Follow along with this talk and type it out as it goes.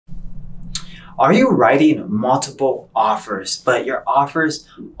Are you writing multiple offers, but your offers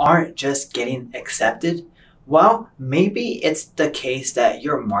aren't just getting accepted? Well, maybe it's the case that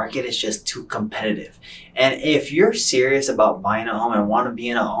your market is just too competitive. And if you're serious about buying a home and want to be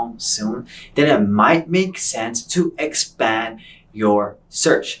in a home soon, then it might make sense to expand your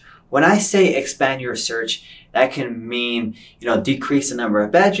search. When I say expand your search, that can mean, decrease the number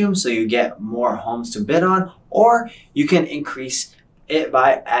of bedrooms so you get more homes to bid on, or you can increase it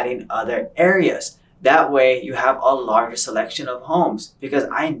by adding other areas. That way you have a larger selection of homes, because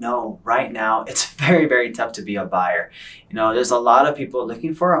I know right now it's very, very tough to be a buyer. There's a lot of people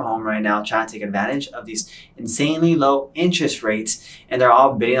looking for a home right now trying to take advantage of these insanely low interest rates, and they're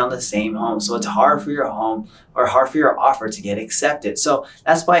all bidding on the same home. So it's hard for your home or hard for your offer to get accepted. So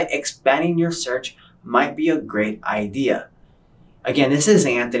that's why expanding your search might be a great idea. Again, this is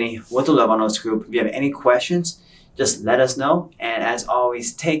Anthony with the Luevanos Group. If you have any questions, just let us know. And as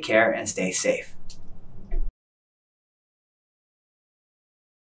always, take care and stay safe.